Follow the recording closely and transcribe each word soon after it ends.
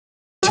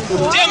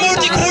Die haben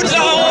Multikulti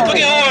nach Europa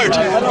geholt.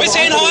 Wir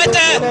sehen heute,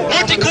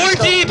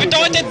 Multikulti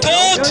bedeutet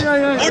Tod.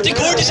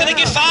 Multikulti ist eine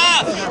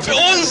Gefahr für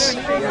uns,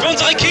 für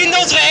unsere Kinder,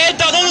 unsere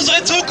Eltern und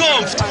unsere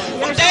Zukunft.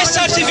 Und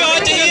deshalb sind wir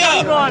heute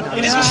hier,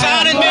 in diesem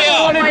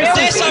Fahnenmeer. Und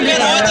deshalb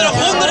werden heute noch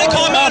Hunderte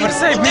kommen.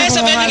 Und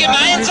deshalb werden wir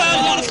gemeinsam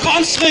a lot of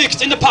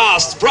conflict in the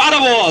past, brother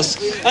wars.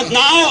 And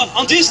now,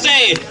 on this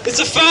day, it's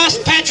the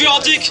first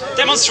patriotic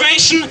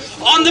demonstration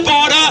on the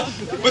border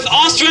with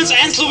Austrians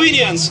and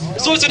Slovenians.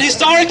 So it's an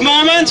historic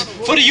moment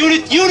for the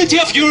unity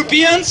of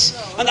Europeans.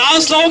 And our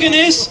slogan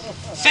is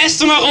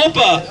Festung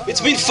Europa.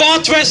 It's been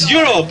Fortress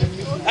Europe.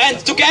 And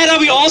together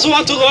we also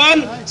want to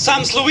learn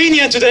some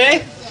Slovenian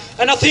today.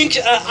 And I think,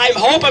 I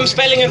hope I'm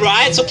spelling it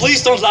right, so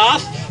please don't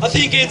laugh. I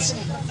think it's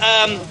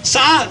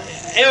Sa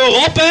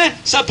Europe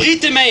Sa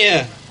Brite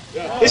Meje.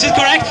 Is it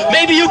correct?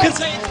 Maybe you can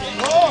say it.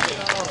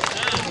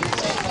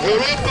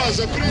 Europa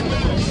Sa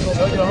Brite.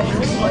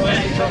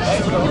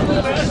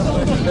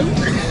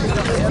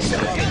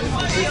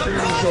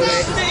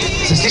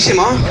 Se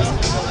slišimo?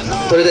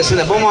 Torej, da se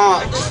ne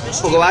bomo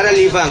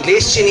pogovarjali v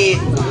angleščini.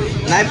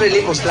 Najprej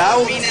lepo zdrav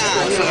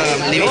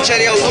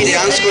levičarjev, ki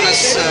dejansko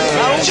nas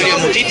želijo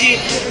motiti,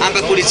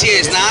 ampak policija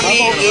je z nami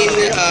in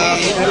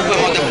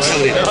upamo, da bo vse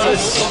v redu.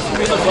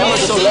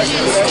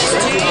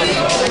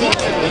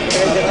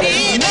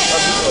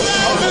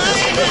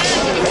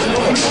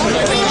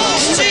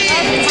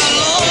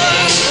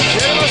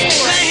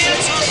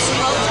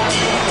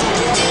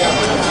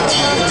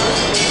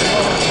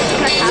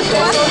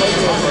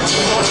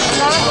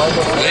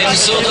 Wenn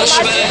so das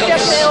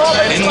Schwert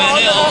in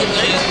meine Augen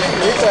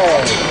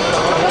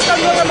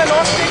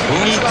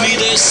und wie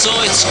das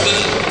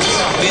Salzberg,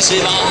 wie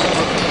sie war.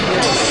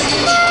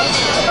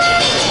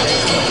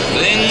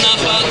 Wenn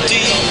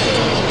Apathie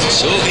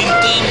so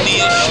hinter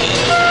mir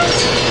steht,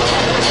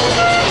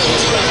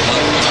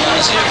 dann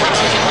weiß ich,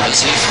 dass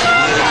ich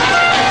früher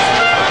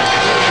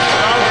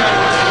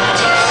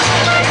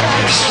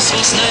das,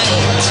 was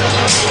nennt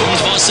und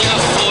was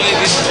Erfolg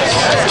ist.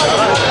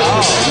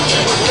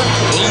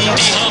 Und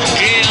ich hab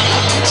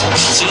gelernt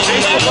zu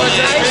leben.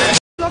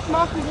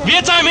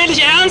 Wird's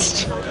allmählich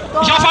ernst?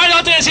 Ich hoffe, alle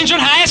Leute sind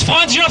schon heiß,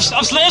 freuen sich schon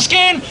aufs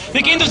Losgehen.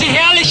 Wir gehen durch die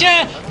herrliche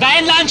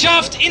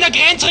Weinlandschaft in der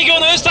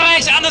Grenzregion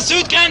Österreichs an der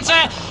Südgrenze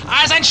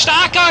als ein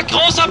starker,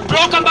 großer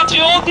Block an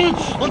Patrioten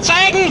und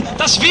zeigen,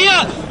 dass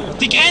wir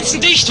die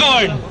Grenzen dicht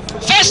wollen.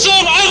 Festung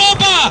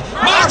Europa!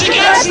 Macht die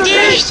Grenzen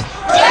dicht!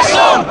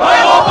 Festung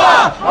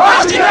Europa!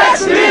 Macht die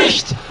Grenzen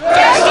dicht!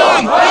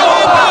 Festung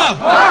Europa!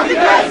 Macht die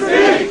Grenzen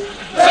dicht!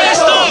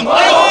 Festung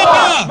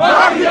Europa!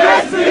 Macht die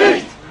Grenzen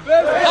dicht!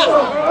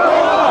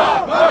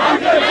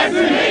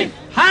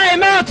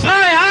 Heimat,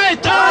 Freiheit,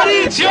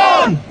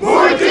 Tradition!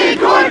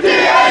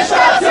 Multikulti,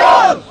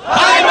 Station!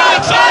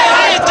 Heimat,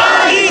 Freiheit,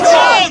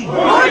 Tradition!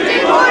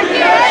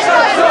 Multikulti,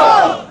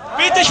 Station!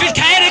 Bitte, ich will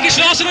keine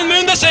geschlossenen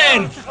Münder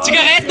sehen!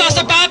 Zigaretten aus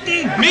der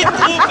Button,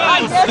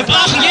 mitrufen! Wir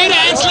brauchen jede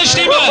einzelne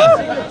Stimme!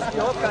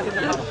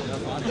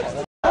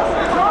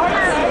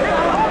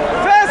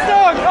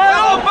 Festung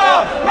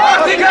Europa!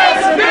 Macht die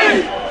Grenzen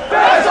dicht!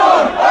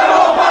 Festung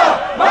Europa!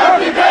 Macht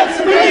die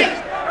Grenzen dicht!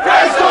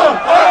 Festung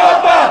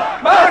Europa!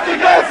 Macht die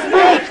Grenzen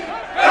dicht!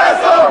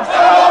 Festung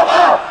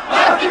Europa!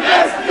 Macht die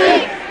Grenzen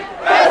dicht!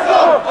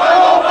 Festung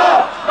Europa!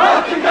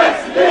 Macht die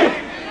Grenzen dicht!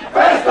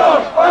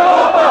 Festung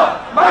Europa!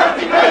 Macht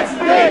die Grenzen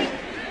dicht!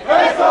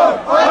 Festung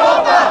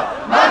Europa!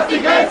 Macht die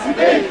Grenzen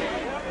dicht!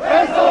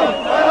 Festung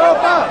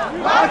Europa!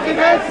 Macht die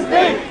Grenzen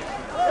dicht!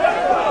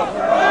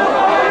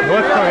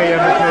 Nordkorea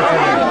mit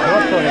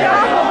Nordkorea.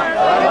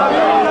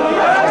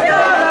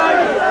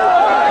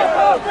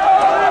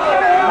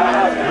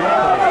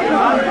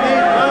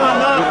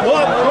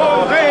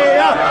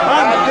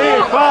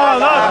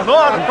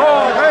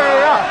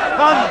 Nordkorea!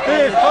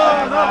 Antifa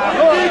nach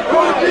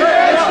Multikulti,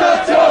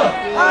 Station!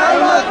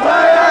 Heimat,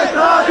 Freiheit,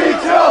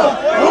 Tradition!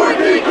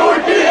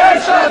 Multikulti,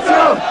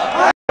 Station!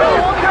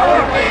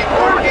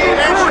 Multikulti,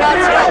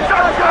 Station!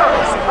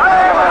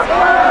 Heimat,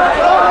 Freiheit,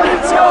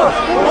 Tradition!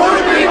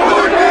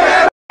 Multikulti,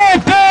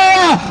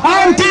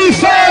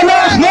 Antifa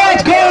nach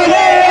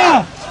Nordkorea!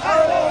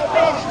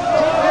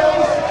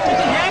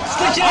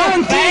 Die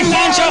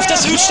Weinlandschaft der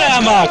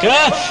Südsteiermark.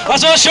 Ja?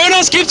 Also was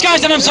Schönes gibt's gar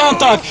nicht an einem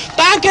Sonntag.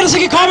 Danke, dass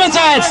ihr gekommen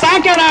seid.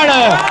 Danke an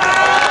alle.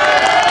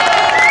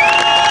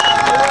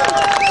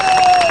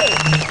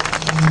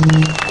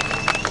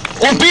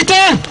 Und bitte,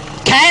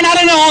 keiner hat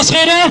eine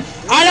Ausrede.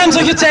 Alle haben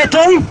solche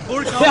Zettel.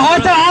 Wer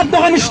heute Abend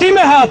noch eine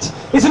Stimme hat,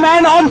 ist in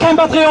meinen Augen kein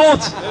Patriot.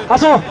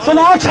 Also so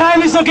laut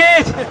schreien, wie es so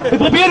geht. Wir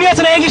probieren jetzt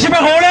eine englische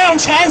Parole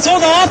und schreien so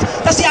laut,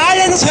 dass die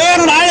alle das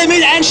hören und alle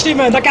mit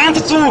einstimmen. Der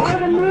ganze Zug.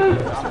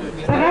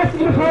 Der Rest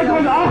der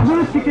Bevölkerung auch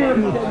Mut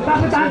gegeben.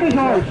 Dafür danke ich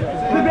euch.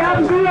 Wir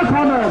werden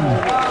wiederkommen.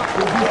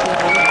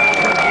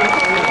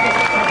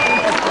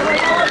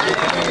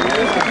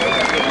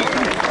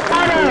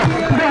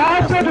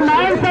 heute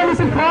gemeinsam mit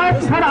den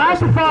Freunden von der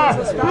Antifa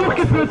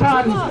durchgeführt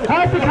haben.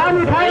 Heute kam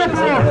die Teil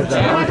dazu.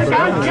 Wir heute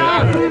ganz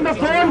klar in der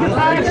Form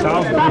gezeigt, dass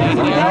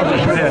wir die Leute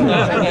schützen.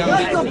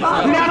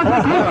 Wir werden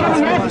unsere Krieg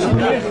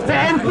jetzt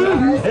beenden,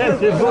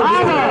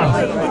 aber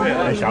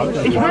Ich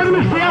würde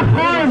mich sehr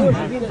freuen,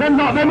 wenn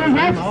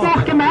wir jetzt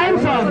noch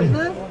gemeinsam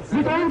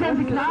mit uns ein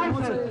Signal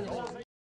setzen.